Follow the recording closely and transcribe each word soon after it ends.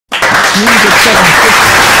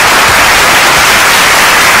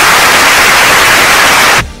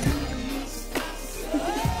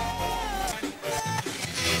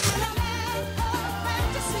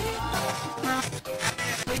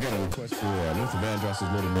Request for Luther Vandross's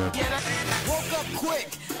Little Milk. Woke up quick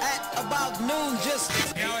at about noon, just I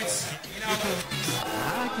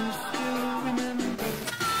can still remember.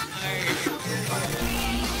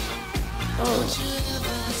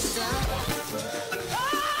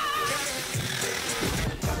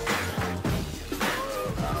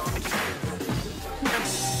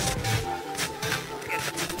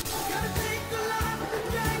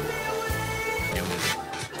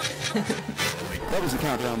 That was the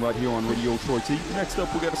countdown right here on Radio Troy T. Next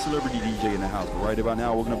up, we got a celebrity DJ in the house. But right about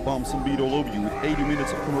now, we're gonna bump some beat all over you with 80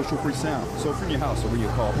 minutes of commercial-free sound. So if you're in your house or in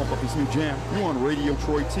your car, pump up this new jam. You're on Radio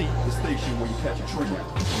Troy T, the station where you catch a train.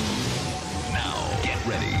 Now, get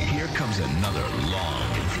ready. Here comes another long,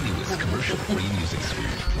 continuous commercial-free music suite.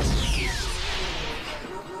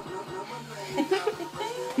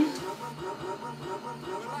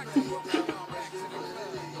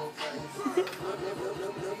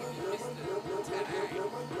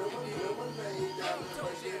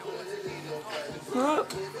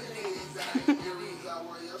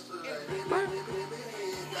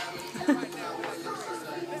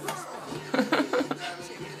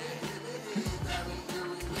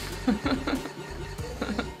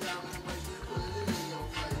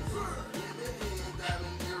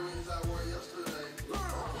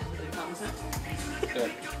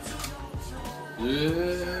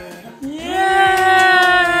 Yeah!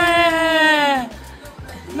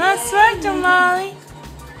 Nice work, JahbubbaMali.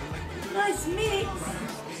 Nice mix.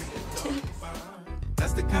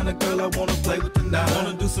 That's the kind of girl I wanna play with tonight.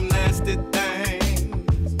 Wanna do some nasty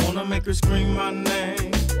things. Wanna make her scream my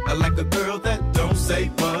name. I like a girl that don't say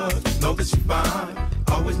much. Know that she fine.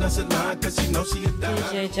 Always not a lie, cause she knows she a dime.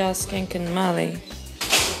 DJ JahbubbaMali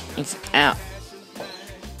is out.